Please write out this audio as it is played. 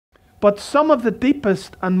But some of the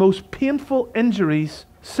deepest and most painful injuries,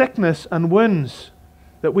 sickness and wounds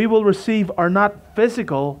that we will receive are not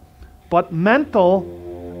physical, but mental,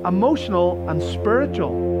 emotional and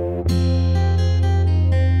spiritual.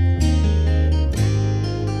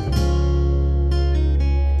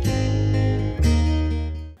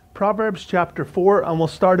 Proverbs chapter 4, and we'll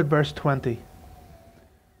start at verse 20.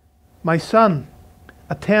 My son,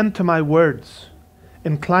 attend to my words.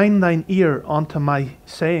 Incline thine ear unto my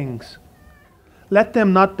sayings. Let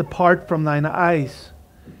them not depart from thine eyes.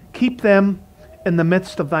 Keep them in the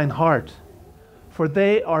midst of thine heart, for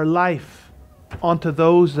they are life unto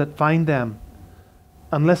those that find them.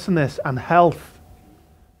 And listen this, and health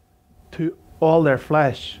to all their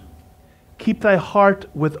flesh. Keep thy heart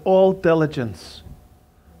with all diligence,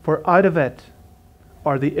 for out of it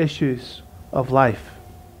are the issues of life.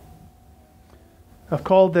 I've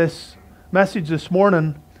called this message this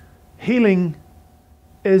morning, Healing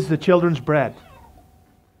is the Children's Bread.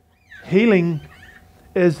 Healing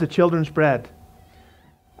is the children's bread.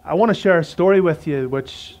 I want to share a story with you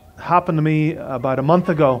which happened to me about a month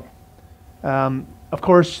ago. Of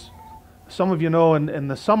course, some of you know in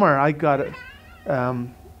the summer I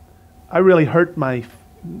really hurt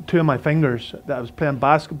two of my fingers. I was playing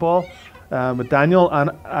basketball with Daniel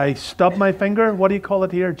and I stubbed my finger. What do you call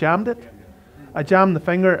it here? Jammed it? I jammed the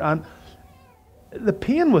finger and the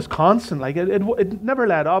pain was constant. Like it never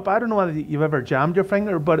let up. I don't know whether you've ever jammed your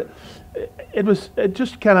finger, but it was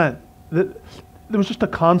just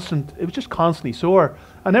constantly sore.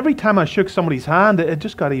 And every time I shook somebody's hand, it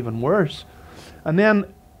just got even worse. And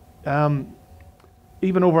then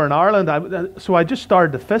even over in Ireland, so I just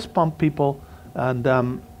started to fist bump people.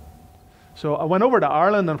 And so I went over to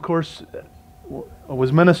Ireland, and of course I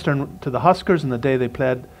was ministering to the Huskers on the day they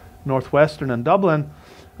played Northwestern in Dublin.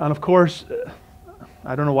 And of course,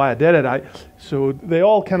 I don't know why I did it. So they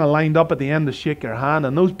all kind of lined up at the end to shake your hand,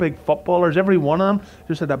 and those big footballers, every one of them,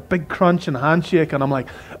 just had a big crunch and handshake, and I'm like,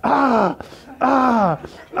 and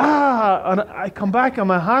I come back, and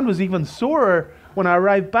my hand was even sorer when I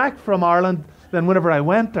arrived back from Ireland than whenever I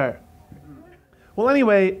went there. Well,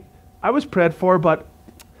 anyway, I was prayed for, but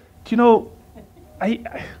do you know,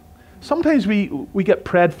 sometimes we get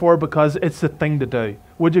prayed for because it's the thing to do.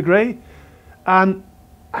 Would you agree? And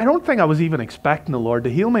I don't think I was even expecting the Lord to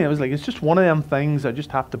heal me. I was like, it's just one of them things. I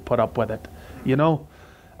just have to put up with it, you know.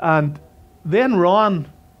 And then Ron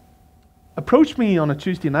approached me on a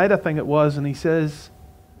Tuesday night, I think it was, and he says,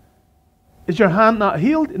 is your hand not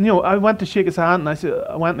healed? And, you know, I went to shake his hand, and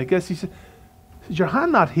I went like this. He said, is your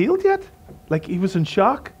hand not healed yet? Like he was in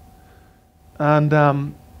shock. And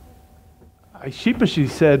I sheepishly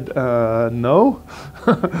said, no.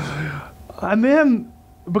 And then,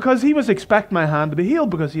 because he was expecting my hand to be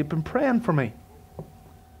healed because he had been praying for me.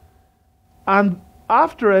 And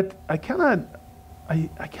after it, I kind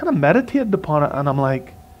of meditated upon it, and I'm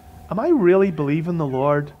like, am I really believing the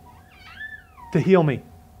Lord to heal me?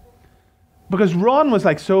 Because Ron was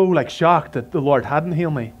so shocked that the Lord hadn't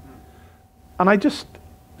healed me. And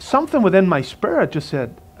something within my spirit just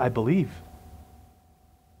said, I believe.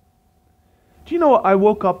 Do you know, I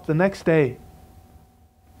woke up the next day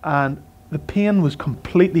and the pain was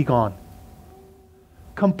completely gone.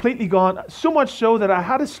 Completely gone. So much so that I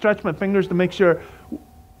had to stretch my fingers to make sure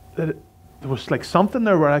that there was like something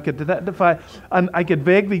there where I could identify and I could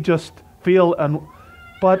vaguely just feel.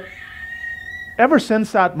 But ever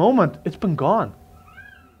since that moment, it's been gone.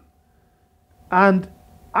 And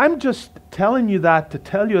I'm just telling you that to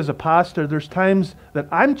tell you as a pastor, there's times that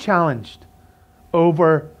I'm challenged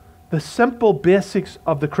over the simple basics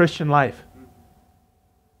of the Christian life.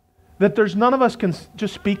 That there's none of us can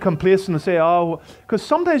just be complacent and say, oh, because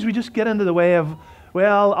sometimes we just get into the way of,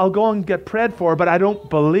 well, I'll go and get prayed for, but I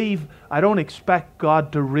don't expect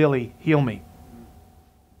God to really heal me.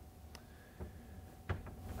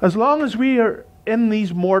 As long as we are in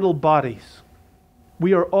these mortal bodies,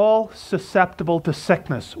 we are all susceptible to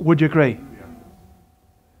sickness. Would you agree?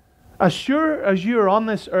 As sure as you are on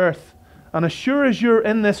this earth, and as sure as you're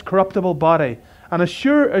in this corruptible body, and as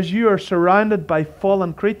sure as you are surrounded by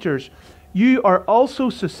fallen creatures, you are also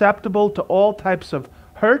susceptible to all types of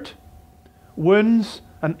hurt, wounds,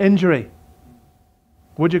 and injury.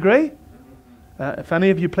 Would you agree? If any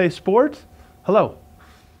of you play sport, hello.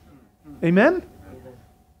 Amen?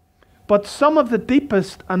 But some of the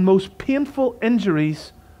deepest and most painful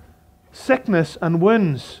injuries, sickness, and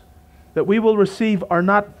wounds that we will receive are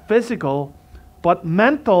not physical, but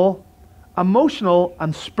mental, emotional,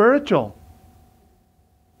 and spiritual.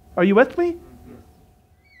 Are you with me?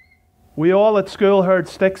 We all at school heard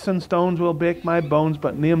sticks and stones will break my bones,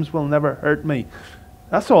 but names will never hurt me.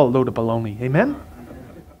 That's all a load of baloney. Amen?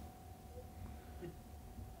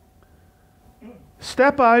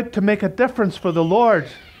 Step out to make a difference for the Lord,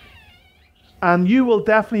 and you will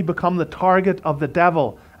definitely become the target of the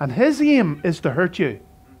devil. And his aim is to hurt you.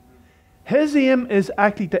 His aim is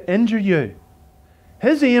actually to injure you.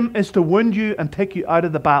 His aim is to wound you and take you out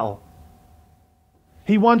of the battle.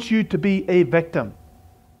 He wants you to be a victim.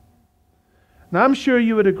 Now, I'm sure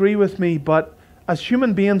you would agree with me, but as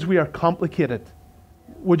human beings, we are complicated.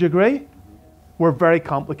 Would you agree? We're very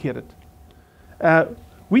complicated.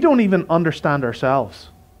 We don't even understand ourselves.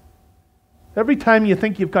 Every time you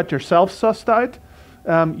think you've got yourself sussed out,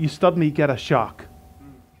 you suddenly get a shock.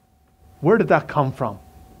 Where did that come from?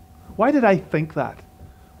 Why did I think that?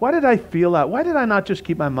 Why did I feel that? Why did I not just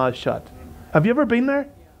keep my mouth shut? Have you ever been there?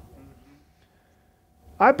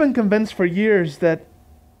 I've been convinced for years that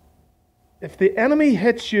if the enemy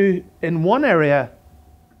hits you in one area,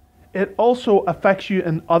 it also affects you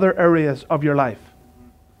in other areas of your life.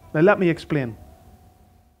 Now let me explain.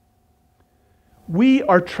 We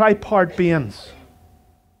are tripart beings.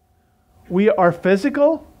 We are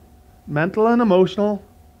physical, mental and emotional,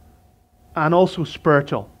 and also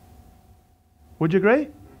spiritual. Would you agree?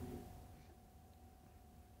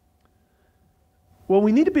 Well,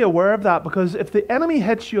 we need to be aware of that, because if the enemy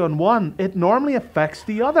hits you on one, it normally affects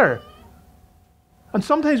the other. And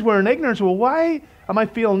sometimes we're in ignorance. Well, why am I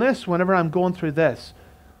feeling this whenever I'm going through this?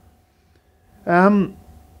 Some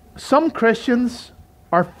Christians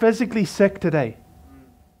are physically sick today.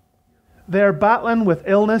 They're battling with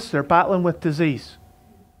illness. They're battling with disease.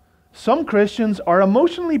 Some Christians are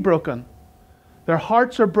emotionally broken. Their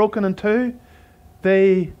hearts are broken in two.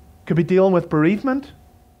 They could be dealing with bereavement.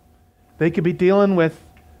 They could be dealing with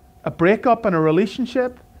a breakup in a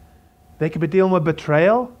relationship. They could be dealing with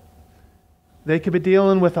betrayal. They could be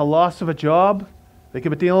dealing with a loss of a job. They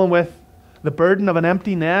could be dealing with the burden of an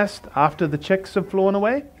empty nest after the chicks have flown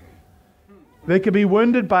away. They could be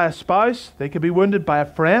wounded by a spouse. They could be wounded by a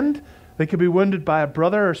friend. They could be wounded by a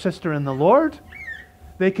brother or sister in the Lord.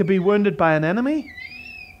 They could be wounded by an enemy.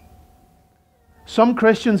 Some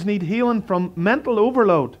Christians need healing from mental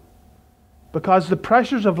overload because the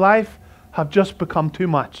pressures of life have just become too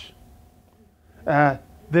much. They're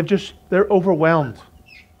overwhelmed.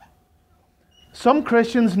 Some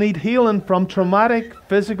Christians need healing from traumatic,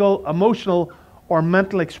 physical, emotional, or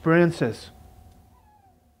mental experiences.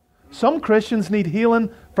 Some Christians need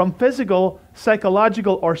healing from physical,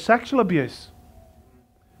 psychological, or sexual abuse.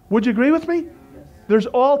 Would you agree with me? There's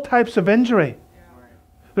all types of injury.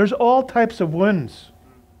 There's all types of wounds.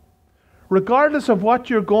 Regardless of what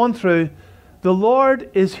you're going through, the Lord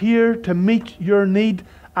is here to meet your need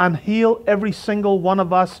and heal every single one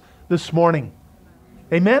of us this morning.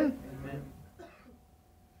 Amen? Amen.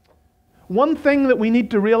 One thing that we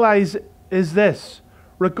need to realize is this.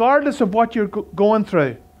 Regardless of what you're going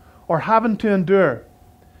through or having to endure,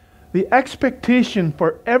 the expectation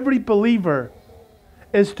for every believer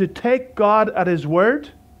is to take God at His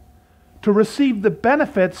word, to receive the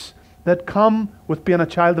benefits that come with being a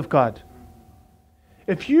child of God.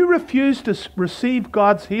 If you refuse to receive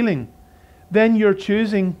God's healing, then you're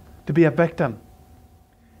choosing to be a victim.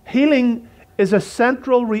 Healing is a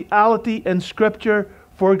central reality in Scripture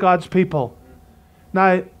for God's people.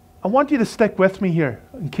 Now, I want you to stick with me here,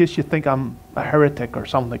 in case you think I'm a heretic or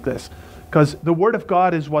something like this, because the Word of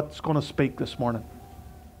God is what's going to speak this morning.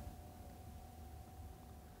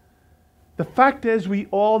 The fact is, we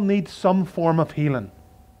all need some form of healing.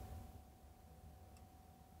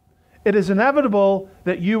 It is inevitable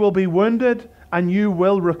that you will be wounded and you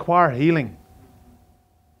will require healing.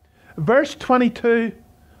 Verse 22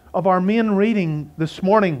 of our main reading this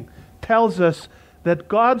morning tells us that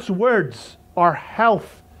God's words are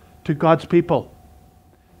health to God's people.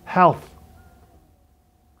 Health.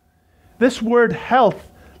 This word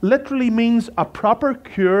health literally means a proper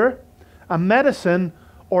cure, a medicine,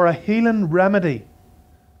 or a healing remedy.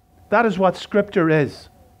 That is what Scripture is.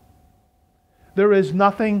 There is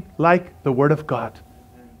nothing like the Word of God.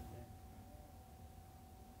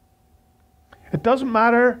 It doesn't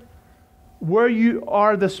matter where you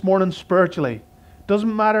are this morning spiritually. It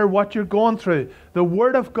doesn't matter what you're going through. The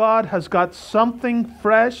Word of God has got something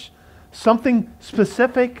fresh, something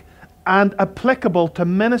specific and applicable to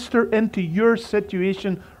minister into your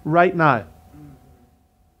situation right now.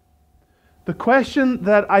 The question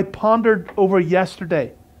that I pondered over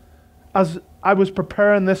yesterday as I was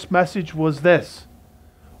preparing this message was this: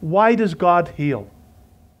 why does God heal?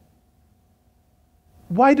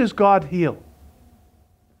 Why does God heal?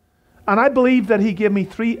 And I believe that He gave me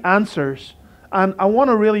 3 answers, and I want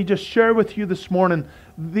to really just share with you this morning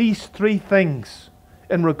these 3 things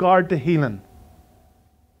in regard to healing.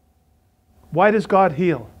 Why does God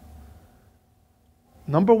heal?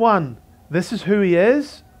 Number 1, This is who He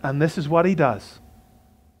is, and this is what He does.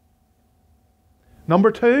 Number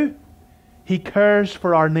 2, He cares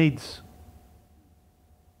for our needs.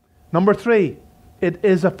 Number 3, it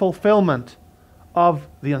is a fulfillment of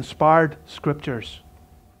the inspired Scriptures.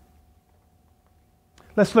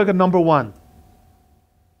 Let's look at number 1.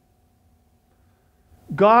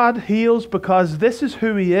 God heals because this is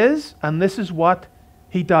who He is and this is what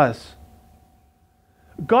He does.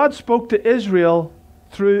 God spoke to Israel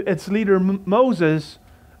through its leader Moses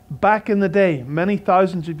back in the day, many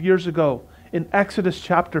thousands of years ago, in Exodus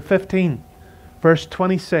chapter 15, verse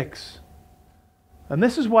 26. And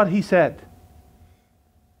this is what He said.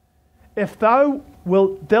 If thou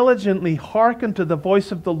wilt diligently hearken to the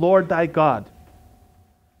voice of the Lord thy God,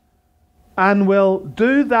 and will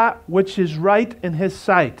do that which is right in His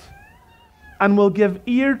sight, and will give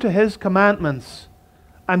ear to His commandments,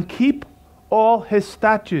 and keep all His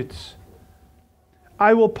statutes,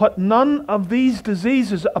 I will put none of these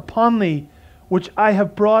diseases upon thee, which I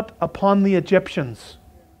have brought upon the Egyptians.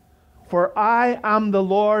 For I am the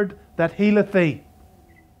Lord that healeth thee.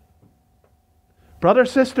 Brother,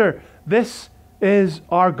 sister, this is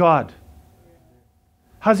our God.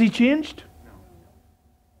 Has He changed?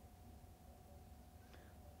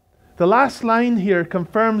 The last line here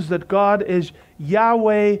confirms that God is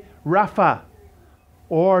Yahweh Rapha,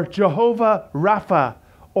 or Jehovah Rapha,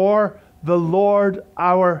 or the Lord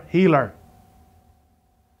our healer.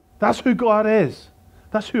 That's who God is.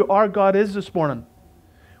 That's who our God is this morning.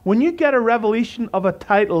 When you get a revelation of a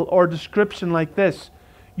title or description like this,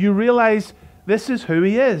 you realize this is who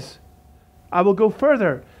He is. I will go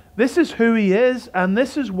further. This is who He is, and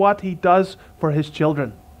this is what He does for His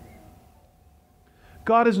children.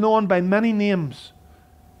 God is known by many names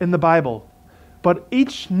in the Bible, but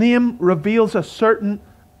each name reveals a certain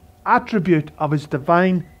attribute of His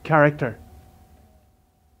divine character.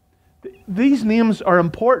 These names are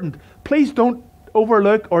important. Please don't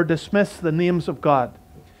overlook or dismiss the names of God.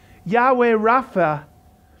 Yahweh Rapha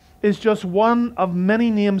is just one of many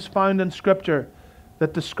names found in Scripture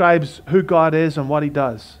that describes who God is and what He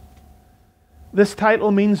does. This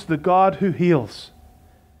title means the God who heals.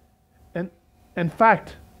 In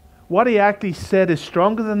fact, what He actually said is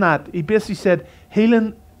stronger than that. He basically said,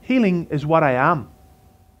 healing is what I am.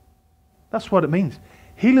 That's what it means.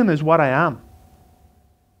 Healing is what I am.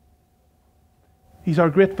 He's our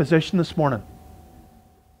great physician this morning.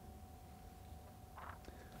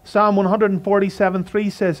 Psalm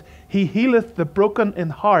 147:3 says, He healeth the broken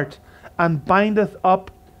in heart and bindeth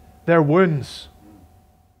up their wounds.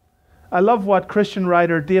 I love what Christian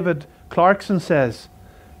writer David Clarkson says.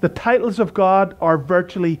 The titles of God are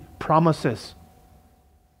virtually promises.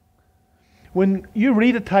 When you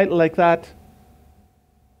read a title like that,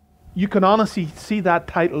 you can honestly see that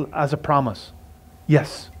title as a promise.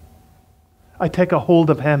 Yes, I take a hold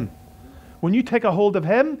of Him. When you take a hold of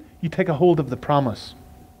Him, you take a hold of the promise.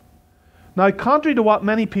 Now, contrary to what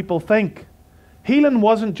many people think, healing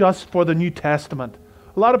wasn't just for the New Testament.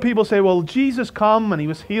 A lot of people say, well, Jesus come and He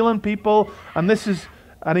was healing people, and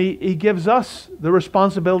He gives us the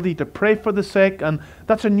responsibility to pray for the sick, and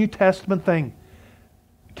that's a New Testament thing.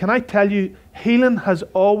 Can I tell you, healing has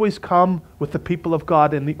always come with the people of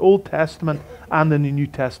God in the Old Testament and in the New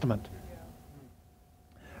Testament.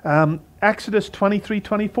 Exodus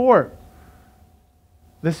 23:24.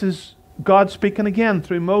 This is God speaking again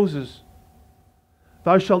through Moses.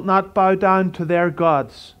 Thou shalt not bow down to their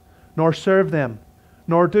gods, nor serve them,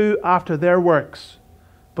 nor do after their works,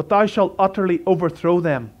 but thou shalt utterly overthrow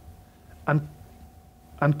them,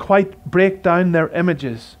 and quite break down their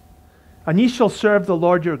images. And ye shall serve the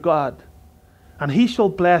Lord your God, and He shall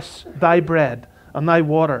bless thy bread and thy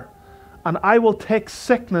water, and I will take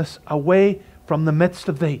sickness away from the midst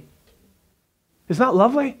of thee. Isn't that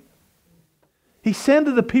lovely? He's saying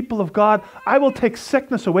to the people of God, I will take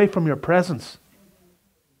sickness away from your presence.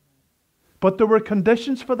 But there were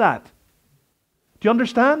conditions for that. Do you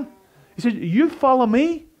understand? He said, you follow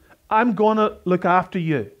me, I'm going to look after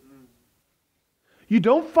you. You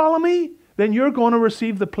don't follow me, then you're going to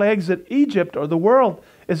receive the plagues that Egypt or the world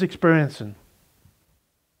is experiencing.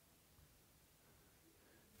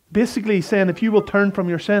 Basically, he's saying, if you will turn from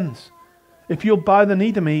your sins, if you'll bow the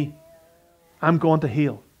knee to me, I'm going to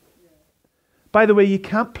heal. By the way, you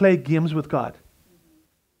can't play games with God.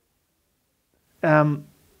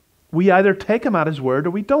 We either take Him at His word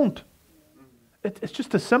or we don't. It's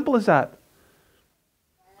just as simple as that.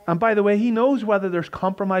 And by the way, He knows whether there's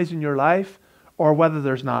compromise in your life or whether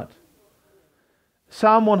there's not.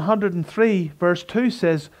 Psalm 103 verse 2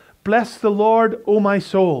 says, Bless the Lord, O my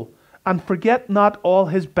soul, and forget not all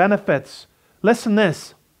His benefits. Listen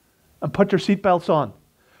this, and put your seatbelts on.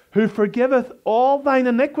 who forgiveth all thine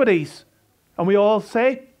iniquities. And we all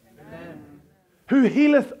say, Amen. Who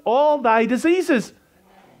healeth all thy diseases.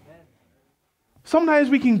 Amen. Sometimes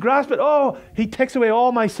we can grasp it. Oh, he takes away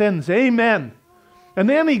all my sins. Amen. And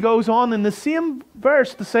then he goes on in the same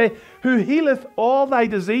verse to say, who healeth all thy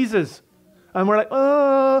diseases. And we're like,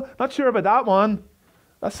 oh, not sure about that one.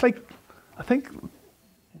 That's like, I think, the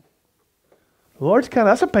Lord's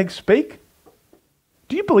that's a big speak.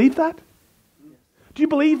 Do you believe that? Do you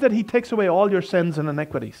believe that he takes away all your sins and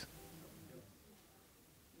iniquities?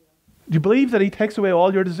 Do you believe that he takes away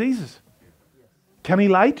all your diseases? Can he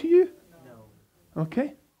lie to you? No.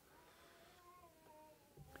 Okay.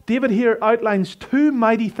 David here outlines two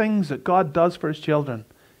mighty things that God does for his children.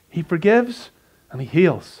 He forgives and he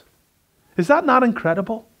heals. Is that not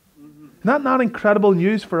incredible? Is that not incredible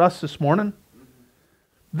news for us this morning?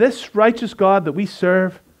 This righteous God that we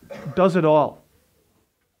serve does it all.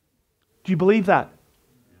 Do you believe that?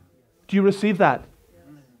 Do you receive that?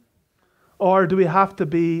 Or do we have to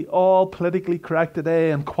be all politically correct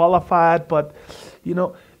today and qualified? But, you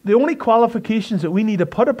know, the only qualifications that we need to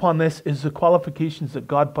put upon this is the qualifications that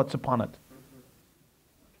God puts upon it.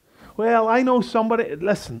 Well, I know somebody,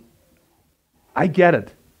 listen, I get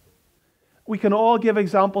it. We can all give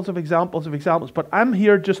examples of examples of examples, but I'm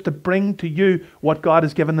here just to bring to you what God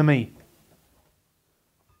has given to me.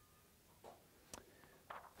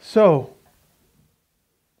 So,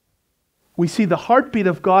 we see the heartbeat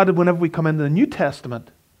of God whenever we come into the New Testament,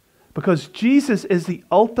 because Jesus is the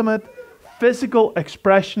ultimate physical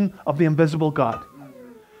expression of the invisible God.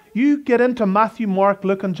 You get into Matthew, Mark,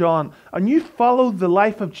 Luke, and John, and you follow the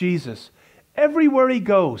life of Jesus. Everywhere he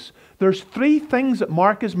goes, there's three things that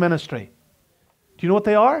mark his ministry. Do you know what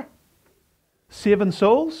they are? Saving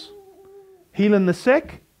souls, healing the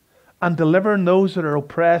sick, and delivering those that are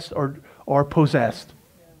oppressed or possessed.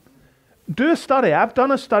 Do a study. I've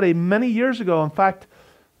done a study many years ago. In fact,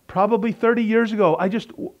 probably 30 years ago.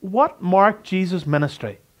 What marked Jesus'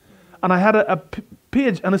 ministry? And I had a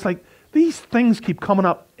page, and it's like, these things keep coming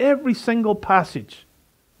up every single passage,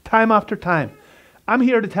 time after time. I'm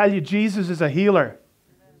here to tell you, Jesus is a healer.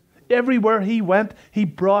 Everywhere he went, he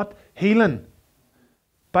brought healing.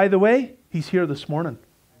 By the way, he's here this morning.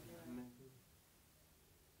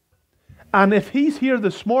 And if he's here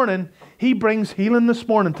this morning, he brings healing this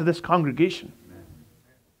morning to this congregation.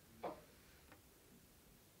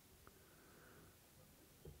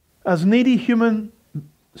 As needy humans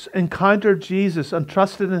encountered Jesus and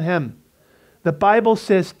trusted in him, the Bible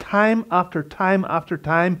says time after time after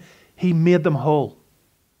time, he made them whole.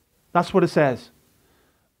 That's what it says.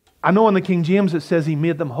 I know in the King James it says he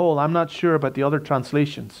made them whole. I'm not sure about the other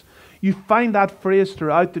translations. You find that phrase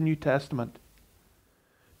throughout the New Testament.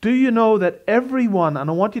 Do you know that everyone, and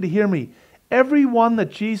I want you to hear me, everyone that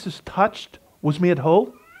Jesus touched was made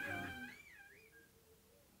whole?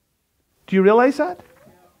 Do you realize that?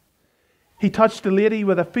 He touched the lady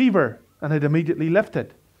with a fever and it immediately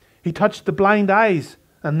lifted. He touched the blind eyes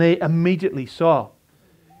and they immediately saw.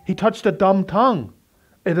 He touched a dumb tongue.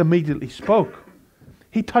 It immediately spoke.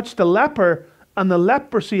 He touched the leper and the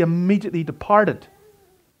leprosy immediately departed.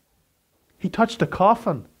 He touched a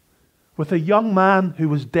coffin with a young man who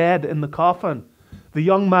was dead in the coffin. The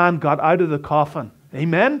young man got out of the coffin.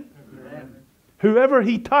 Amen? Amen. Whoever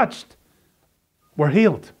he touched were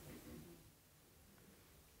healed.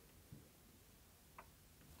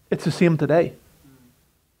 It's the same today.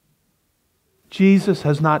 Jesus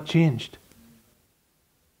has not changed.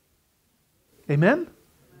 Amen?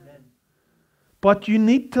 Amen? But you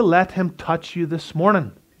need to let him touch you this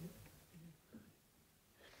morning.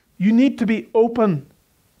 You need to be open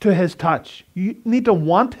to his touch. You need to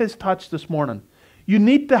want his touch this morning. You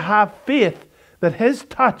need to have faith that his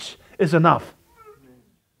touch is enough.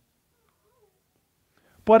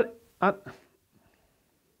 But I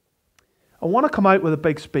want to come out with a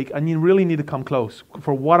big speak, and you really need to come close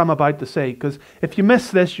for what I'm about to say, because if you miss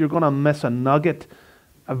this, you're going to miss a nugget,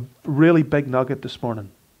 a really big nugget this morning.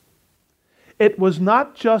 It was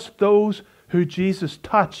not just those who Jesus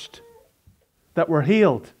touched that were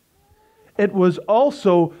healed. It was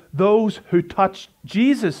also those who touched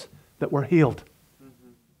Jesus that were healed.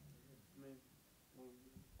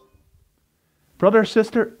 Brother,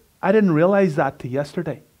 sister, I didn't realize that till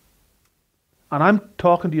yesterday. And I'm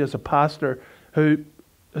talking to you as a pastor who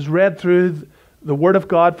has read through the Word of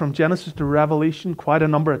God from Genesis to Revelation quite a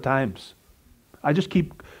number of times.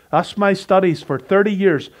 That's my studies for 30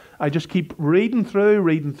 years. I just keep reading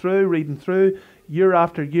through, year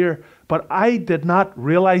after year. But I did not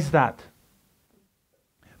realize that.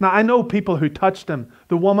 Now, I know people who touched him.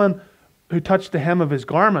 The woman who touched the hem of his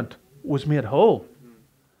garment was made whole.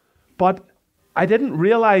 But I didn't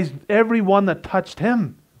realize everyone that touched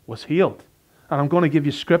him was healed. And I'm going to give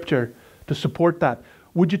you scripture to support that.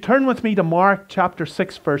 Would you turn with me to Mark chapter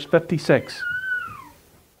 6, verse 56?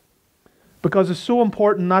 Because it's so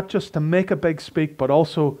important not just to make a big speak, but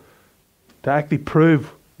also to actually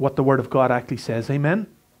prove what the Word of God actually says. Amen?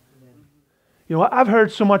 You know, I've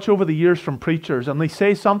heard so much over the years from preachers, and they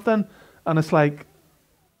say something, and it's like,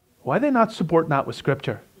 why are they not supporting that with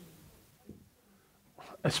scripture?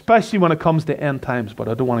 Especially when it comes to end times, but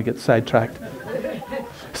I don't want to get sidetracked.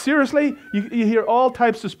 Seriously, you hear all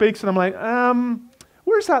types of speaks, and I'm like,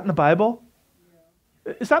 where's that in the Bible?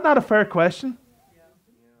 Is that not a fair question?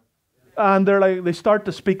 And they're like, they start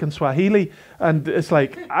to speak in Swahili, and it's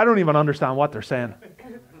like, I don't even understand what they're saying.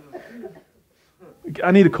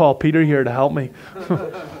 I need to call Peter here to help me.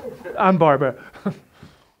 And Barbara.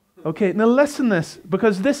 Okay, now listen this,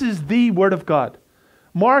 because this is the Word of God.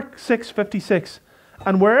 Mark 6:56.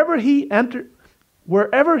 And wherever he entered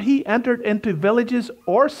into villages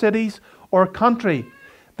or cities or country,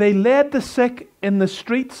 they led the sick in the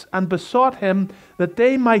streets and besought him that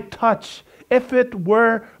they might touch, if it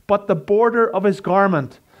were but the border of his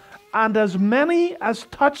garment. And as many as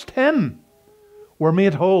touched him were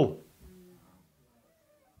made whole.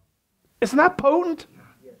 Isn't that potent?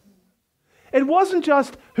 It wasn't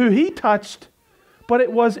just who he touched, but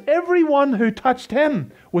it was everyone who touched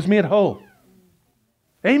him was made whole.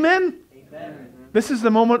 Amen? Amen. This is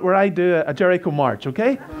the moment where I do a Jericho march,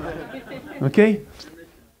 okay? Okay?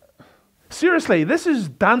 Seriously, this is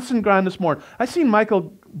dancing ground this morning. I seen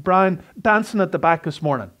Michael Brown dancing at the back this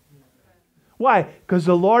morning. Why? Because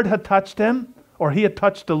the Lord had touched him, or he had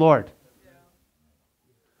touched the Lord.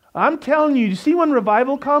 I'm telling you, you see when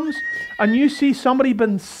revival comes and you see somebody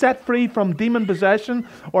been set free from demon possession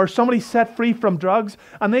or somebody set free from drugs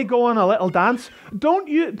and they go on a little dance,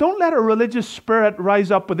 don't let a religious spirit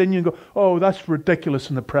rise up within you and go, oh, that's ridiculous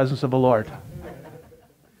in the presence of the Lord.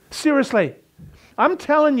 Seriously, I'm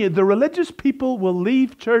telling you, the religious people will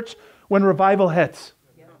leave church when revival hits.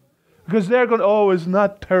 Because they're going, oh, isn't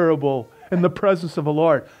that terrible in the presence of the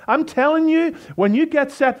Lord? I'm telling you, when you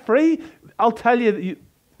get set free, I'll tell you that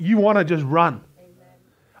you want to just run. Amen.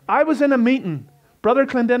 I was in a meeting. Brother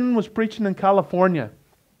Clendenin was preaching in California.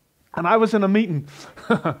 And I was in a meeting.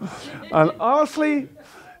 And honestly,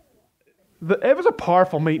 it was a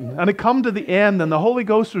powerful meeting. And it come to the end and the Holy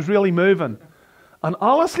Ghost was really moving. And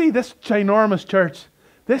honestly, this ginormous church,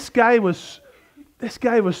 this guy was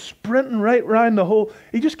sprinting right around the whole,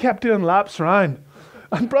 he just kept doing laps around.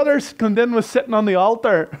 And Brother Clendenin was sitting on the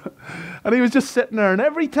altar. And he was just sitting there. And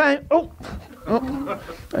every time,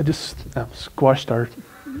 I just squashed our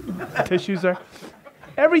tissues there.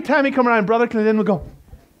 Every time he come around, Brother Clendenin would go,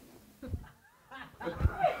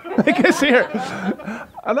 like this here.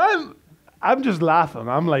 And I'm just laughing.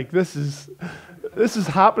 I'm like, this is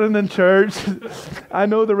happening in church. I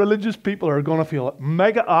know the religious people are going to feel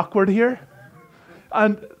mega awkward here.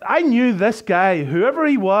 And I knew this guy, whoever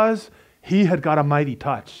he was, he had got a mighty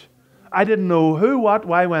touch. I didn't know who, what,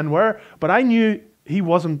 why, when, where, but I knew he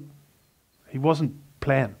wasn't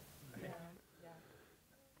playing.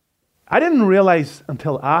 I didn't realize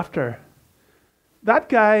until after that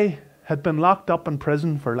guy had been locked up in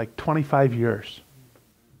prison for like 25 years.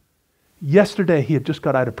 Yesterday he had just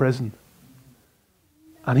got out of prison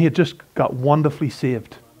and he had just got wonderfully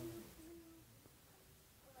saved.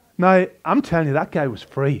 Now, I'm telling you, that guy was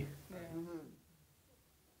free.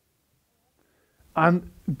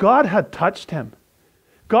 And God had touched him.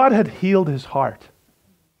 God had healed his heart.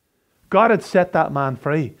 God had set that man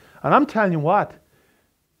free. And I'm telling you what,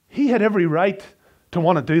 he had every right to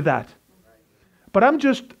want to do that. But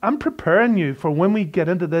I'm preparing you for when we get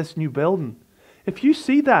into this new building. If you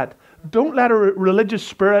see that, don't let a religious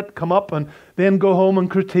spirit come up and then go home and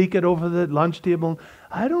critique it over the lunch table.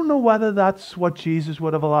 I don't know whether that's what Jesus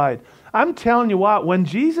would have allowed. I'm telling you what, when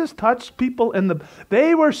Jesus touched people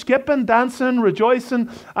they were skipping, dancing, rejoicing.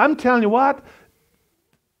 I'm telling you what,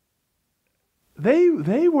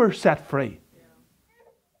 they were set free.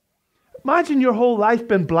 Imagine your whole life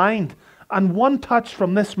been blind and one touch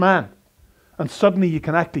from this man and suddenly you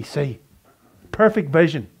can actually see. Perfect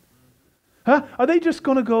vision. Huh? Are they just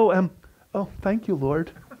going to go, oh, thank you, Lord.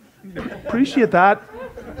 Appreciate that.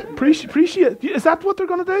 Appreciate. Is that what they're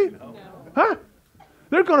going to do? Huh?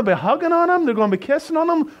 They're going to be hugging on him. They're going to be kissing on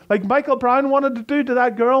him like Michael Brown wanted to do to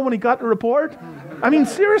that girl when he got the report. I mean,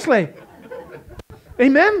 seriously.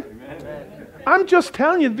 Amen? I'm just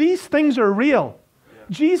telling you, these things are real.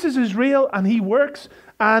 Jesus is real and he works.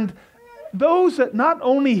 And those that not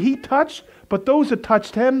only he touched, but those that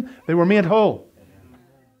touched him, they were made whole.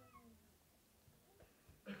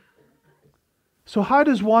 So how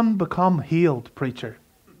does one become healed, preacher?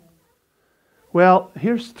 Well,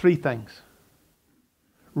 here's 3 things.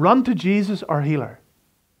 Run to Jesus, our healer.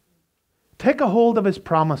 Take a hold of his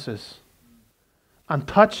promises and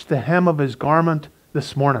touch the hem of his garment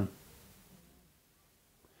this morning.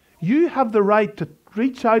 You have the right to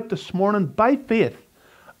reach out this morning by faith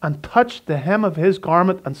and touch the hem of his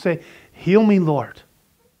garment and say, heal me, Lord.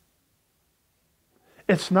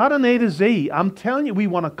 It's not an A to Z. I'm telling you, we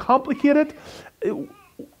want to complicate it.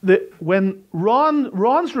 When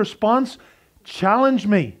Ron's response challenged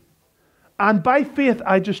me, and by faith,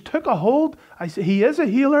 I just took a hold. I said, he is a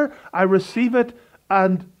healer. I receive it.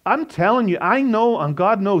 And I'm telling you, I know, and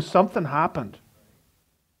God knows, something happened.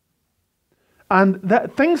 And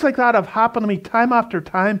things like that have happened to me time after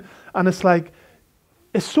time. And it's like,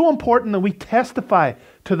 it's so important that we testify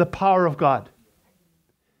to the power of God.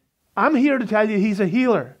 I'm here to tell you he's a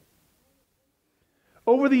healer.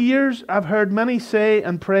 Over the years, I've heard many say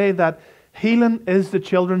and pray that healing is the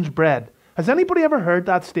children's bread. Has anybody ever heard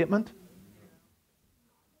that statement?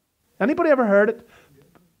 Anybody ever heard it?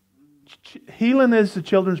 Healing is the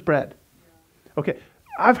children's bread. Okay,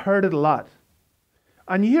 I've heard it a lot.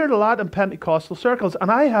 And you hear it a lot in Pentecostal circles, and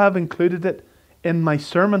I have included it in my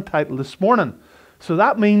sermon title this morning. So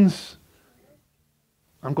that means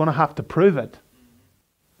I'm going to have to prove it.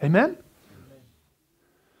 Amen?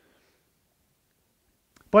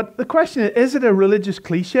 But the question is it a religious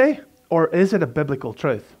cliche or is it a biblical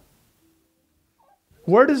truth?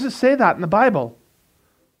 Where does it say that in the Bible?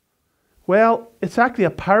 Well, it's actually a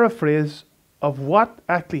paraphrase of what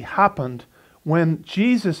actually happened when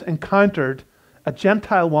Jesus encountered a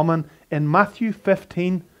Gentile woman in Matthew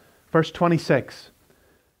 15, verse 26.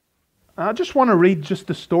 I just want to read just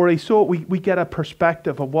the story so we get a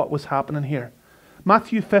perspective of what was happening here.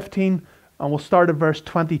 Matthew 15, and we'll start at verse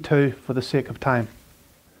 22 for the sake of time.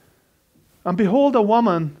 And behold, a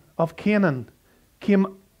woman of Canaan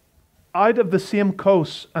came out of the same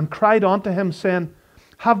coast and cried unto him, saying,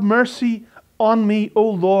 have mercy on me, O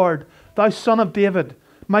Lord, thou son of David.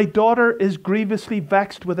 My daughter is grievously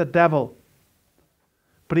vexed with a devil.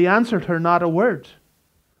 But he answered her not a word.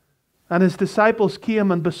 And his disciples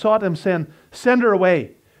came and besought him, saying, send her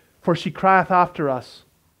away, for she crieth after us.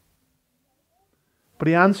 But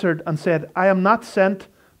he answered and said, I am not sent,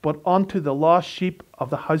 but unto the lost sheep of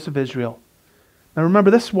the house of Israel. Now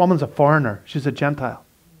remember, this woman's a foreigner. She's a Gentile.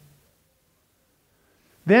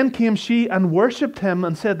 Then came she and worshipped him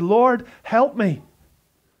and said, Lord, help me.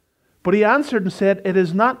 But he answered and said, it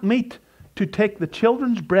is not meet to take the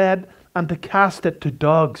children's bread and to cast it to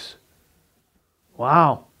dogs.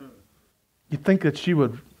 Wow. You'd think that she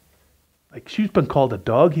would, she's been called a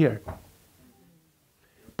dog here.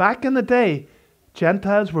 Back in the day,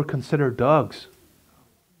 Gentiles were considered dogs.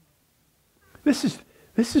 This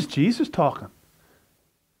is Jesus talking.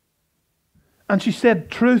 And she said,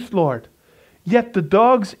 truth, Lord. Yet the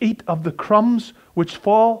dogs eat of the crumbs which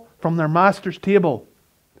fall from their master's table.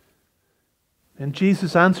 And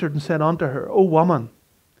Jesus answered and said unto her, O woman,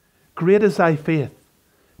 great is thy faith.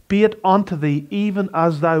 Be it unto thee even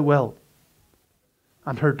as thou wilt.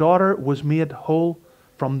 And her daughter was made whole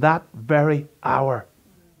from that very hour.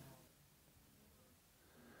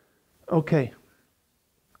 Okay.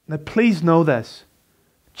 Now please know this.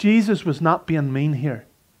 Jesus was not being mean here.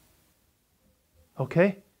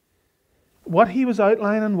 Okay? What he was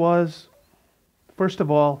outlining was, first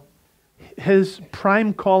of all, his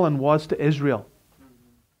prime calling was to Israel.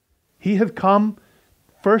 He had come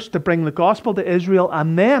first to bring the gospel to Israel,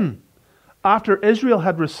 and then, after Israel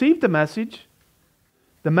had received the message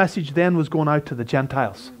then was going out to the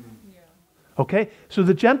Gentiles. Okay? So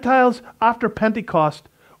the Gentiles, after Pentecost,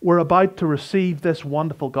 were about to receive this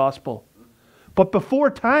wonderful gospel. But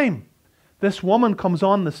before time, this woman comes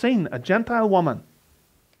on the scene, a Gentile woman.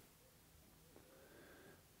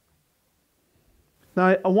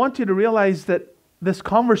 Now, I want you to realize that this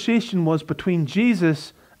conversation was between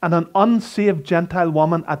Jesus and an unsaved Gentile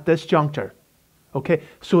woman at this juncture. Okay,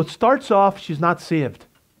 so it starts off, she's not saved.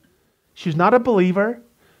 She's not a believer.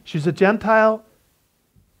 She's a Gentile.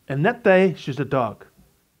 In that day, she's a dog.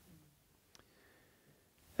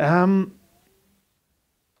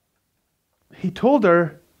 He told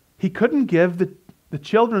her he couldn't give the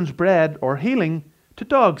children's bread or healing to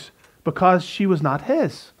dogs because she was not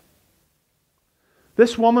his.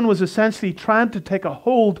 This woman was essentially trying to take a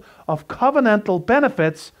hold of covenantal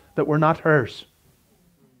benefits that were not hers.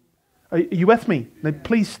 Are you with me? Now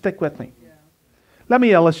please stick with me. Let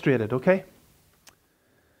me illustrate it, okay?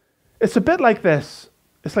 It's a bit like this.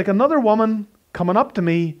 It's like another woman coming up to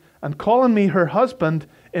me and calling me her husband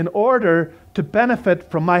in order to benefit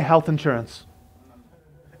from my health insurance.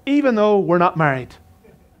 even though we're not married.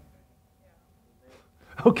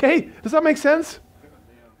 Okay? Does that make sense?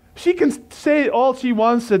 She can say all she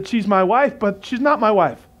wants that she's my wife, but she's not my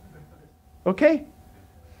wife. Okay?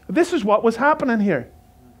 This is what was happening here.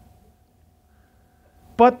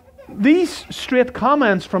 But these straight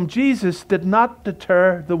comments from Jesus did not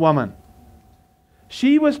deter the woman.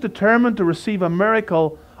 She was determined to receive a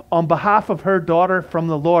miracle on behalf of her daughter from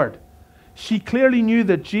the Lord. She clearly knew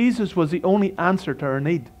that Jesus was the only answer to her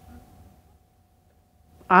need.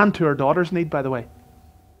 And to her daughter's need, by the way.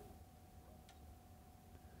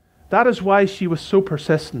 That is why she was so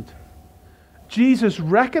persistent. Jesus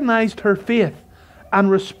recognized her faith and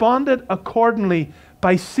responded accordingly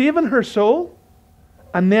by saving her soul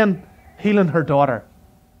and then healing her daughter.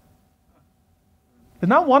 Isn't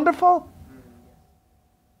that wonderful?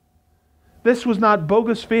 This was not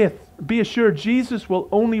bogus faith. Be assured, Jesus will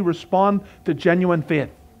only respond to genuine faith.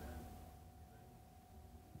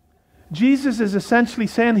 Jesus is essentially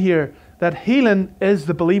saying here that healing is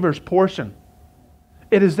the believer's portion.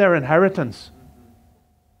 It is their inheritance.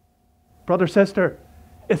 Brother, sister,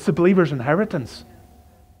 it's the believer's inheritance.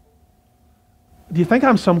 Do you think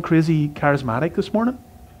I'm some crazy charismatic this morning?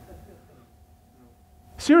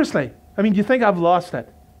 Seriously. I mean, do you think I've lost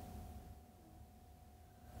it?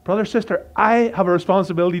 Brother, sister, I have a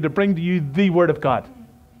responsibility to bring to you the Word of God.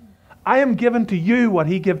 I am giving to you what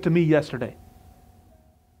He gave to me yesterday.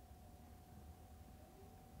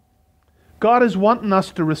 God is wanting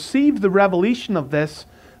us to receive the revelation of this,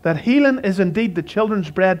 that healing is indeed the children's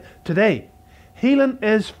bread today. Healing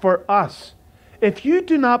is for us. If you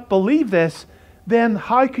do not believe this, then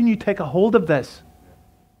how can you take a hold of this?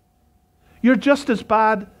 You're just as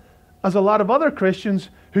bad as a lot of other Christians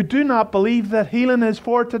who do not believe that healing is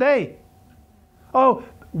for today. Oh,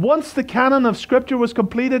 once the canon of Scripture was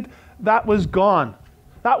completed, that was gone.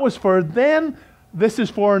 That was for then, this is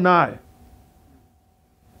for now.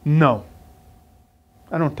 No,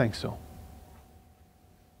 I don't think so.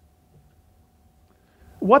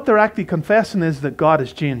 What they're actually confessing is that God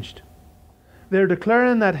has changed. They're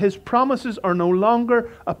declaring that His promises are no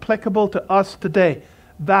longer applicable to us today.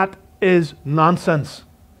 That is nonsense.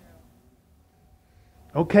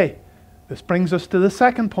 Okay, this brings us to the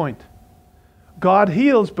second point. God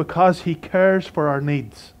heals because He cares for our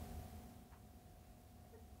needs.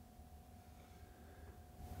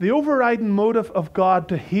 The overriding motive of God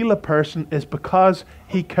to heal a person is because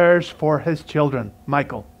He cares for His children.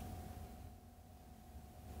 Michael.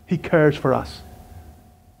 He cares for us.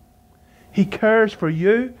 He cares for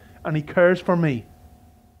you and He cares for me.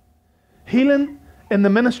 Healing in the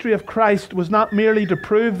ministry of Christ was not merely to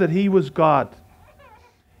prove that He was God.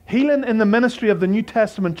 Healing in the ministry of the New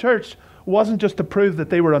Testament church wasn't just to prove that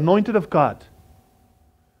they were anointed of God.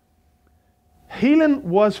 Healing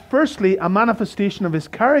was firstly a manifestation of His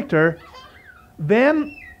character,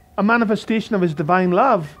 then a manifestation of His divine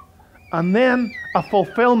love, and then a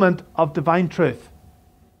fulfillment of divine truth.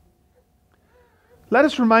 Let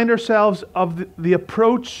us remind ourselves of the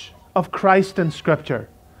approach of Christ in Scripture.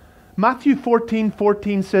 Matthew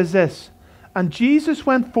 14:14 says this, "And Jesus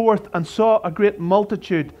went forth and saw a great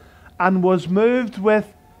multitude, and was moved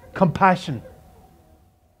with compassion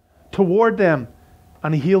toward them,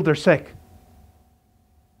 and He healed their sick."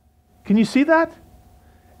 Can you see that?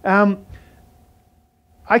 I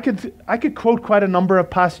could quote quite a number of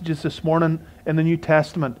passages this morning in the New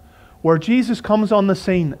Testament where Jesus comes on the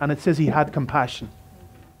scene and it says He had compassion.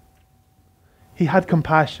 He had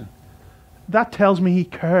compassion. That tells me He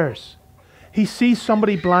cares. He sees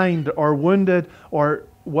somebody blind or wounded or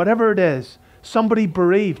whatever it is, somebody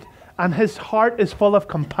bereaved, and His heart is full of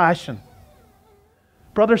compassion.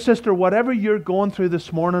 Brother, sister, whatever you're going through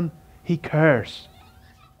this morning, He cares.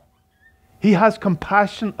 He has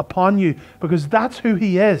compassion upon you because that's who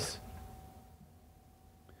He is.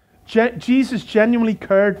 Jesus genuinely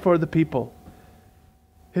cared for the people.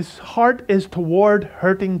 His heart is toward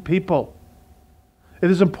hurting people. It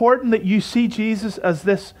is important that you see Jesus as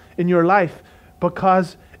this in your life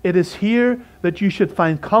because it is here that you should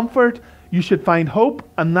find comfort, you should find hope,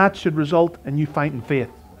 and that should result in you finding faith.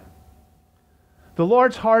 The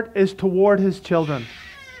Lord's heart is toward His children.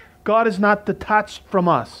 God is not detached from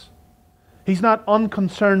us. He's not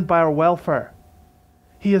unconcerned by our welfare.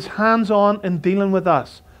 He is hands-on in dealing with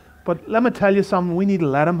us. But let me tell you something, we need to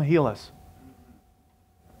let Him heal us.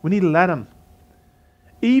 We need to let Him.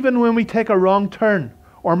 Even when we take a wrong turn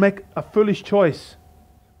or make a foolish choice,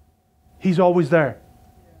 He's always there.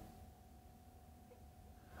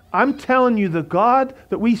 I'm telling you, the God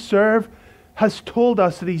that we serve has told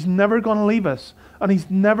us that He's never going to leave us and He's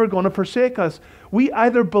never going to forsake us. We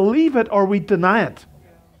either believe it or we deny it.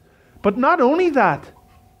 But not only that,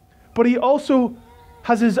 But he also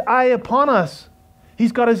has his eye upon us.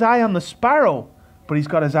 He's got his eye on the sparrow, but he's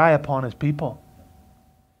got his eye upon his people.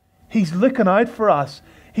 He's looking out for us.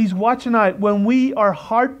 He's watching out. When we are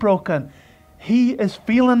heartbroken, he is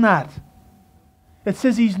feeling that. It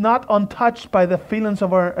says he's not untouched by the feelings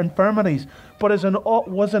of our infirmities, but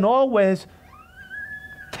was in all ways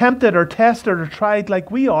tempted or tested or tried like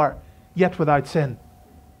we are, yet without sin.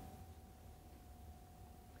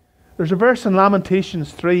 There's a verse in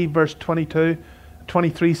Lamentations 3, verse 22,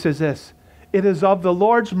 23 says this: "It is of the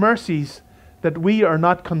Lord's mercies that we are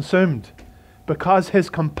not consumed, because his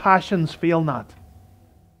compassions fail not.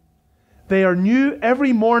 They are new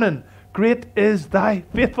every morning. Great is thy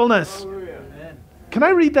faithfulness." Amen. Can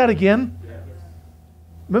I read that again? Yes.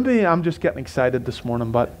 Maybe I'm just getting excited this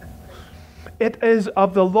morning, but it is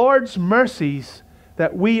of the Lord's mercies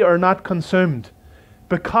that we are not consumed,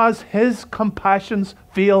 because his compassions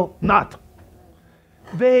fail not.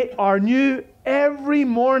 They are new every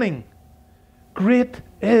morning. Great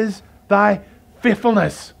is thy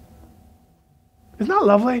faithfulness. Isn't that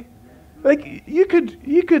lovely? Like you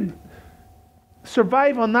could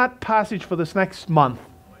survive on that passage for this next month.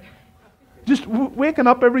 Just waking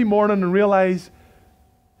up every morning and realize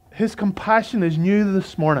his compassion is new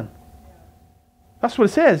this morning. That's what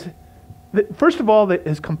it says. First of all, that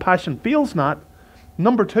his compassion fails not.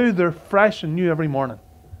 Number two, they're fresh and new every morning.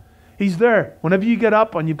 He's there. Whenever you get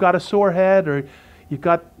up and you've got a sore head or you've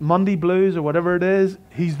got Monday blues or whatever it is,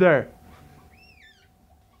 he's there.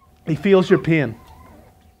 He feels your pain.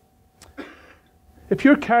 If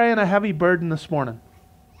you're carrying a heavy burden this morning,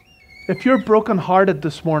 if you're brokenhearted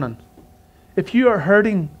this morning, if you are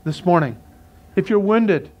hurting this morning, if you're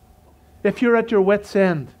wounded, if you're at your wit's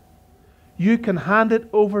end, you can hand it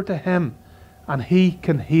over to him and he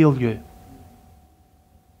can heal you.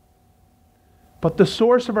 But the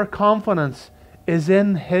source of our confidence is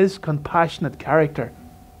in his compassionate character.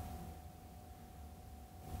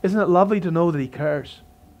 Isn't it lovely to know that he cares?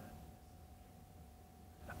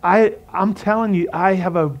 I'm telling you, I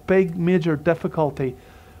have a big, major difficulty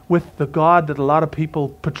with the God that a lot of people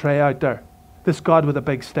portray out there. This God with a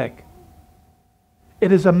big stick.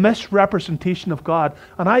 It is a misrepresentation of God.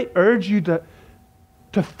 And I urge you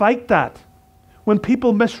to fight that. When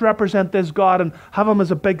people misrepresent this God and have him as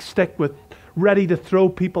a big stick ready to throw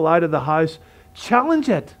people out of the house, challenge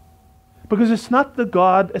it. Because it's not the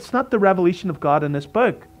God, it's not the revelation of God in this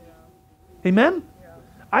book. Yeah. Amen?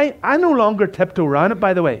 I no longer tiptoe around it,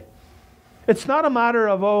 by the way. It's not a matter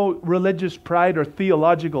of, religious pride or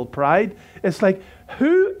theological pride. It's like,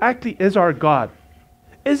 who actually is our God?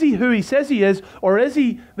 Is he who he says he is, or is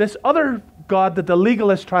he this other God that the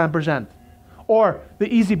legalists try and present? Or the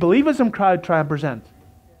easy believism crowd try and present?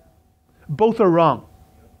 Both are wrong.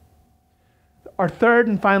 Our third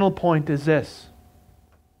and final point is this.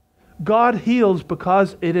 God heals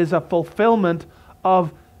because it is a fulfillment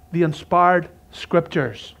of the inspired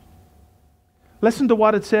Scriptures. Listen to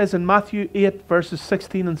what it says in Matthew 8 verses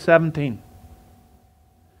 16 and 17.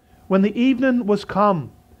 When the evening was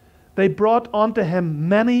come, they brought unto him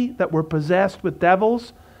many that were possessed with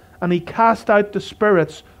devils, and he cast out the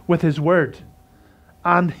spirits with his word,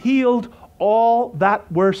 and healed all that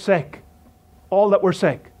were sick. All that were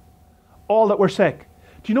sick. All that were sick.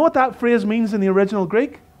 Do you know what that phrase means in the original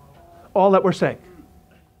Greek? All that were sick.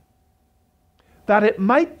 That it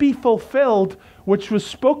might be fulfilled, which was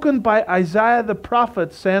spoken by Isaiah the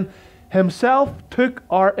prophet, saying, himself took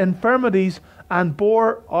our infirmities and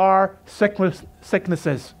bore our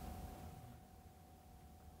sicknesses.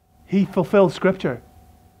 He fulfilled Scripture.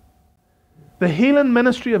 The healing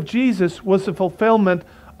ministry of Jesus was the fulfillment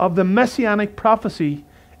of the messianic prophecy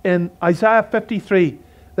in Isaiah 53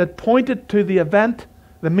 that pointed to the event,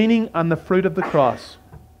 the meaning, and the fruit of the cross.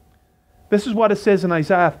 This is what it says in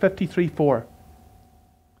Isaiah 53:4.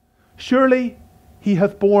 Surely he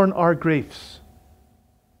hath borne our griefs.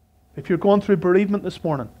 If you're going through bereavement this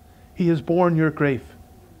morning, he has borne your grief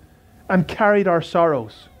and carried our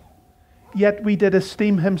sorrows. Yet we did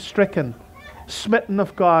esteem him stricken, smitten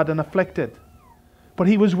of God, and afflicted. But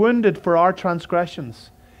he was wounded for our transgressions.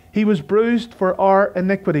 He was bruised for our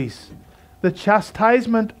iniquities. The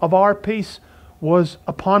chastisement of our peace was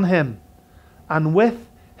upon him, and with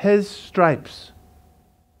his stripes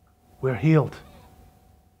we're healed.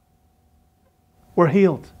 We're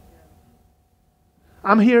healed.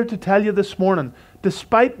 I'm here to tell you this morning,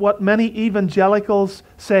 despite what many evangelicals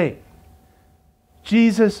say,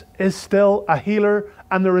 Jesus is still a healer,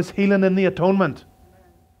 and there is healing in the atonement.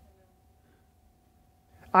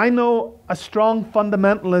 I know a strong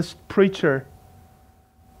fundamentalist preacher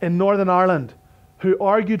in Northern Ireland who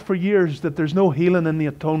argued for years that there's no healing in the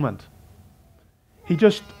atonement. He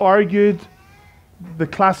just argued the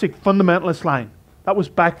classic fundamentalist line. That was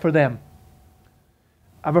back for them.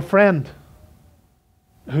 I have a friend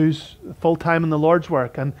who's full-time in the Lord's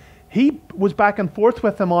work, and he was back and forth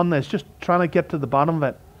with him on this, just trying to get to the bottom of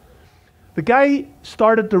it. The guy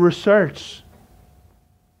started to research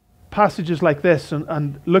passages like this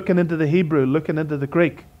and looking into the Hebrew, looking into the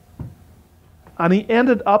Greek. And he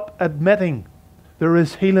ended up admitting there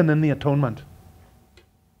is healing in the atonement.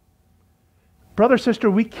 Brother, sister,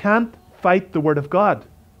 we can't fight the Word of God.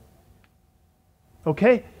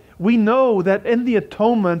 Okay? We know that in the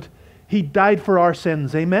atonement, He died for our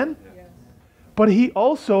sins. Amen? Yes. But He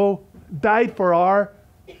also died for our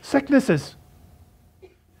sicknesses.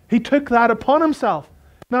 He took that upon Himself.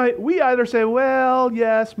 Now, we either say, well,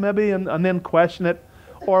 yes, maybe, and then question it,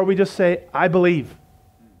 or we just say, I believe.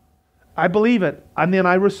 I believe it, and then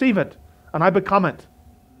I receive it, and I become it.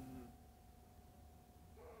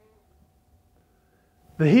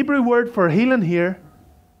 The Hebrew word for healing here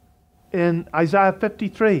in Isaiah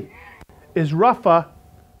 53 is rapha,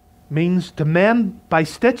 means to mend by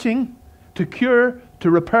stitching, to cure, to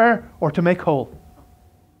repair, or to make whole.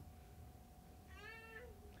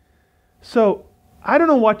 So, I don't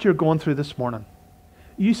know what you're going through this morning.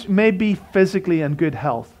 You may be physically in good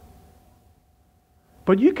health,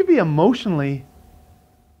 but you could be emotionally,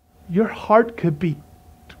 your heart could be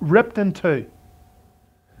ripped in two.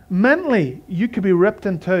 Mentally, you could be ripped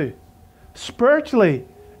in two. Spiritually,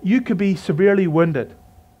 you could be severely wounded.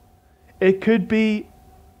 It could be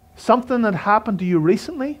something that happened to you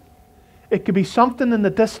recently. It could be something in the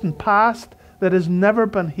distant past that has never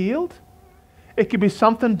been healed. It could be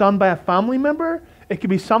something done by a family member. It could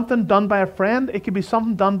be something done by a friend. It could be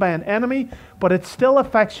something done by an enemy. But it still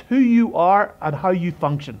affects who you are and how you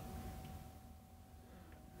function.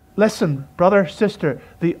 Listen, brother, sister,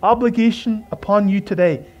 the obligation upon you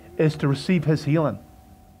today is to receive His healing.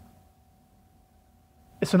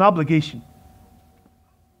 It's an obligation.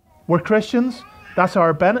 We're Christians. That's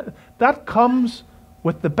our that comes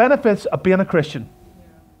with the benefits of being a Christian.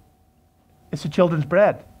 It's the children's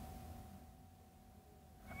bread.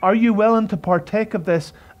 Are you willing to partake of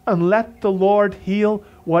this and let the Lord heal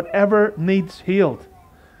whatever needs healed?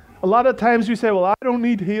 A lot of times we say, well, I don't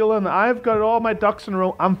need healing. I've got all my ducks in a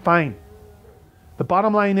row. I'm fine. The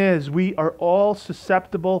bottom line is we are all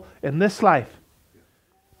susceptible in this life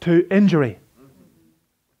to injury.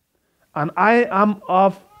 And I am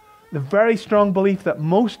of the very strong belief that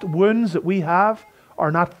most wounds that we have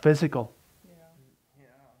are not physical.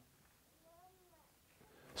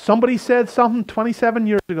 Somebody said something 27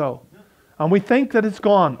 years ago, and we think that it's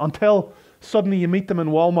gone until suddenly you meet them in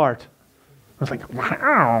Walmart. It's like,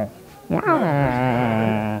 wow,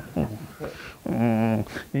 wow.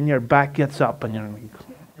 Then your back gets up, and you're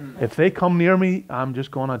like, if they come near me, I'm just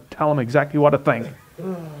going to tell them exactly what I think.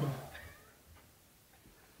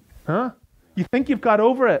 Huh? You think you've got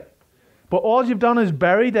over it, but all you've done is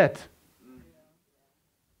buried it.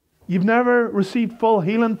 You've never received full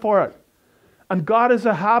healing for it. And God has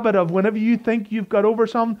a habit of whenever you think you've got over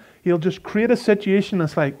something, He'll just create a situation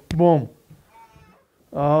that's like, boom.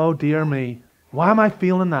 Oh, dear me. Why am I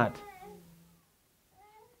feeling that?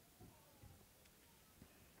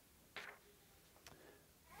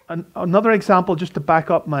 Another example, just to back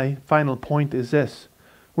up my final point, is this.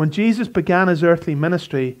 When Jesus began His earthly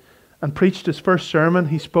ministry and preached His first sermon,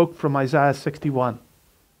 He spoke from Isaiah 61.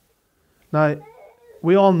 Now,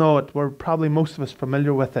 we all know it. We're probably most of us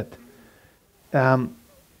familiar with it.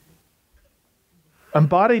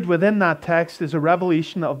 Embodied within that text is a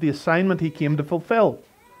revelation of the assignment He came to fulfill.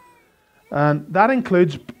 And that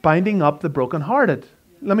includes binding up the brokenhearted.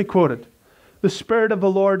 Let me quote it. The Spirit of the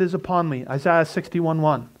Lord is upon me. Isaiah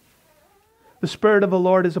 61:1. The Spirit of the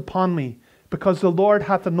Lord is upon me, because the Lord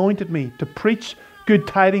hath anointed me to preach good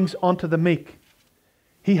tidings unto the meek.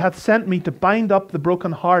 He hath sent me to bind up the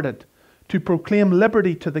brokenhearted, to proclaim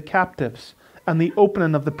liberty to the captives, and the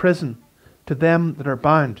opening of the prison to them that are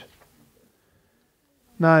bound.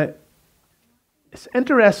 Now, it's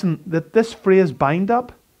interesting that this phrase, bind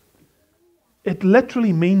up, it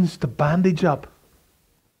literally means to bandage up.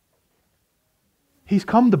 He's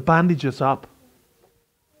come to bandage us up.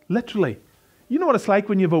 Literally. You know what it's like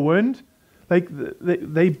when you have a wound? Like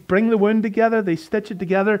they bring the wound together, they stitch it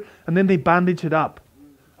together, and then they bandage it up.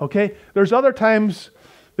 Okay? There's other times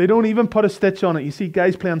they don't even put a stitch on it. You see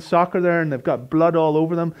guys playing soccer there and they've got blood all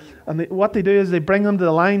over them. And what they do is they bring them to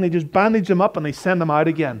the line, they just bandage them up and they send them out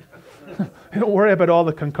again. They don't worry about all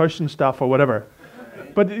the concussion stuff or whatever.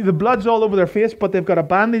 But the blood's all over their face, but they've got a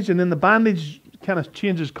bandage, and then the bandage kind of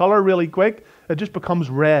changes color really quick. It just becomes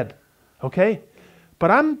red. Okay?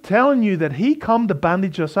 But I'm telling you that He come to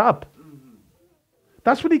bandage us up.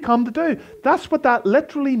 That's what he come to do. That's what that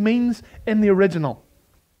literally means in the original.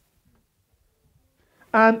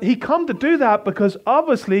 And he come to do that because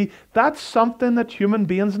obviously that's something that human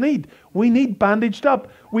beings need. We need bandaged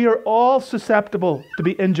up. We are all susceptible to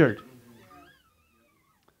be injured.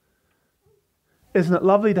 Isn't it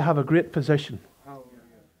lovely to have a great physician?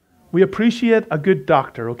 We appreciate a good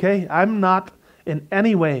doctor, okay? I'm not in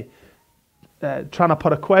any way trying to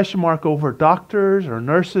put a question mark over doctors or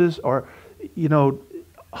nurses or,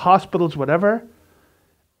 hospitals, whatever.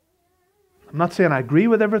 I'm not saying I agree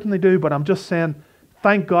with everything they do, but I'm just saying,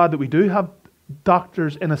 thank God that we do have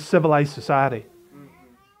doctors in a civilized society.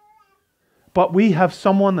 But we have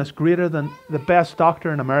someone that's greater than the best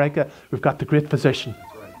doctor in America. We've got the great physician.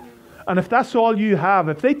 And if that's all you have,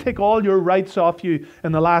 if they take all your rights off you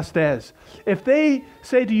in the last days, if they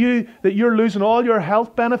say to you that you're losing all your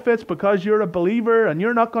health benefits because you're a believer and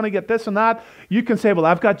you're not going to get this and that, you can say, well,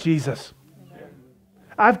 I've got Jesus.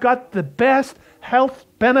 I've got the best health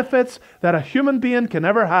benefits that a human being can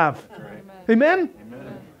ever have. Amen?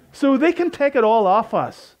 Amen? So they can take it all off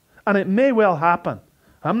us. And it may well happen.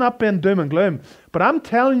 I'm not being doom and gloom, but I'm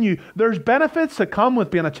telling you, there's benefits that come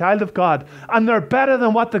with being a child of God, and they're better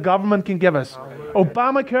than what the government can give us.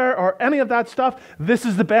 Obamacare or any of that stuff, this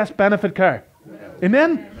is the best benefit care.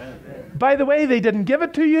 Amen? Amen? By the way, they didn't give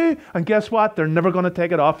it to you, and guess what? They're never going to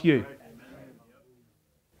take it off you.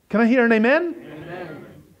 Can I hear an amen? Amen.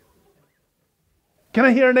 Can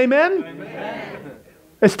I hear an amen? Amen?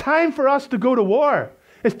 It's time for us to go to war.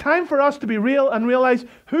 It's time for us to be real and realize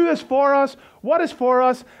who is for us, what is for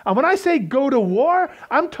us. And when I say go to war,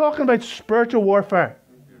 I'm talking about spiritual warfare.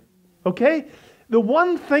 Okay? The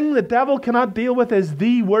one thing the devil cannot deal with is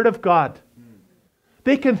the Word of God.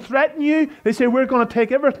 They can threaten you. They say, we're going to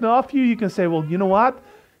take everything off you. You can say, well, you know what?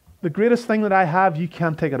 The greatest thing that I have, you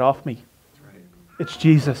can't take it off me. It's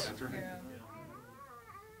Jesus.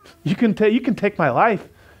 You can take my life,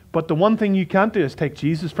 but the one thing you can't do is take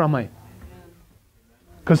Jesus from me.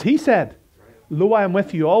 Because he said, lo, I am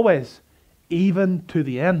with you always, even to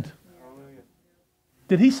the end.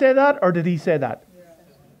 Did he say that, or did he say that?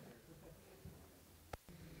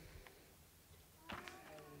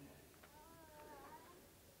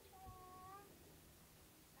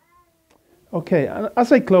 Okay,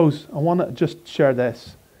 as I close, I want to just share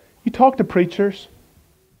this. You talk to preachers.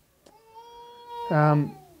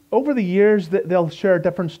 Over the years, they'll share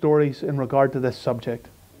different stories in regard to this subject.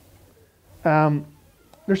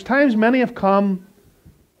 There's times many have come,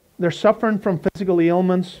 they're suffering from physical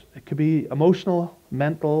ailments. It could be emotional,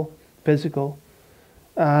 mental, physical.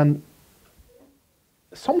 And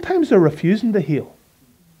sometimes they're refusing to heal,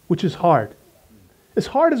 which is hard. It's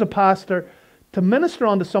hard as a pastor to minister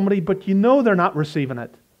onto somebody, but you know they're not receiving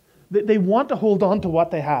it. They want to hold on to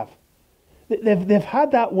what they have. They've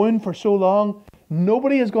had that wound for so long,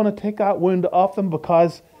 nobody is going to take that wound off them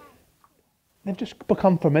because they've just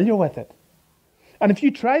become familiar with it. And if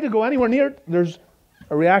you try to go anywhere near it, there's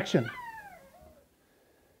a reaction.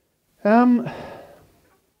 The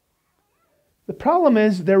problem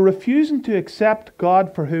is they're refusing to accept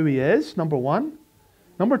God for who He is, number one.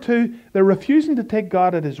 Number two, they're refusing to take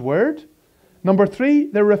God at His word. Number three,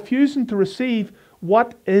 they're refusing to receive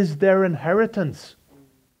what is their inheritance.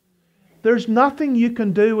 There's nothing you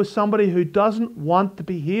can do with somebody who doesn't want to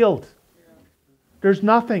be healed. There's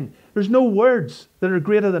nothing. There's no words that are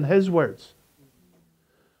greater than His words.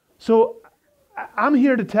 So I'm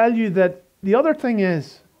here to tell you that the other thing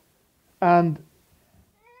is, and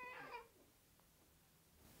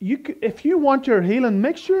if you want your healing,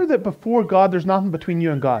 make sure that before God there's nothing between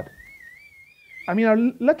you and God. I mean, I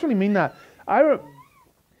literally mean that.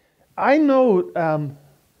 I know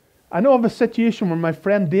of a situation where my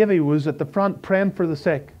friend Davey was at the front praying for the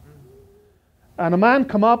sick. And a man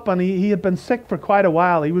come up and he had been sick for quite a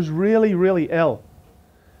while. He was really, really ill.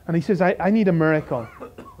 And he says, I need a miracle.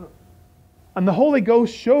 And the Holy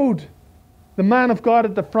Ghost showed the man of God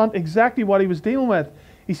at the front exactly what he was dealing with.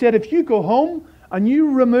 He said, if you go home and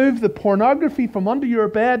you remove the pornography from under your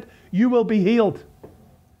bed, you will be healed.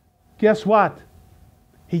 Guess what?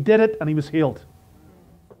 He did it and he was healed.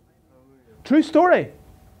 True story.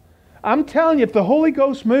 I'm telling you, if the Holy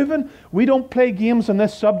Ghost's moving, we don't play games on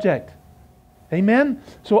this subject. Amen?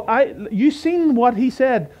 So you seen what He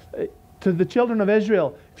said to the children of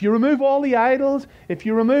Israel. If you remove all the idols, if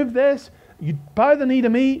you remove this, you bow the knee to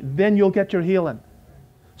me, then you'll get your healing.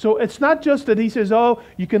 So it's not just that He says, oh,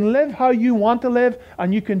 you can live how you want to live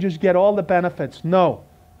and you can just get all the benefits. No.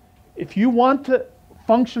 If you want to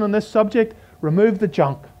function on this subject, remove the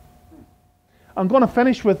junk. I'm going to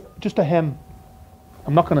finish with just a hymn.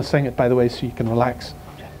 I'm not going to sing it, by the way, so you can relax.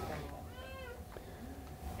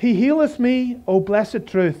 He healeth me, O blessed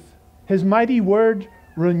truth. His mighty word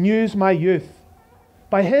renews my youth.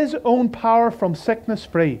 By his own power from sickness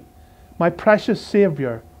free, my precious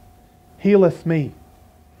Saviour healeth me.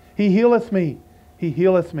 He healeth me, he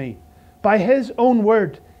healeth me. By his own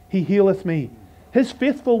word he healeth me. His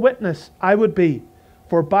faithful witness I would be,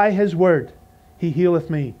 for by his word he healeth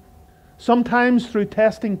me. Sometimes through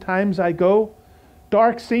testing times I go,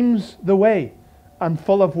 dark seems the way, and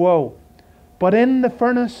full of woe. But in the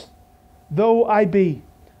furnace though I be,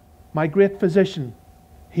 my great physician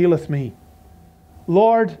healeth me.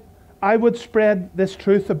 Lord, I would spread this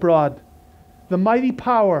truth abroad, the mighty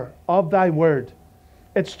power of thy word.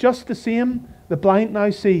 It's just the same the blind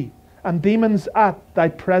now see, and demons at thy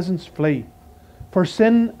presence flee. For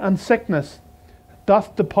sin and sickness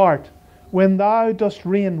doth depart when thou dost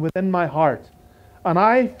reign within my heart. And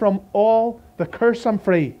I from all the curse am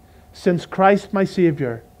free, since Christ my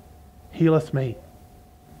Saviour healeth me.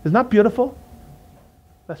 Isn't that beautiful?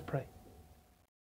 Let's pray.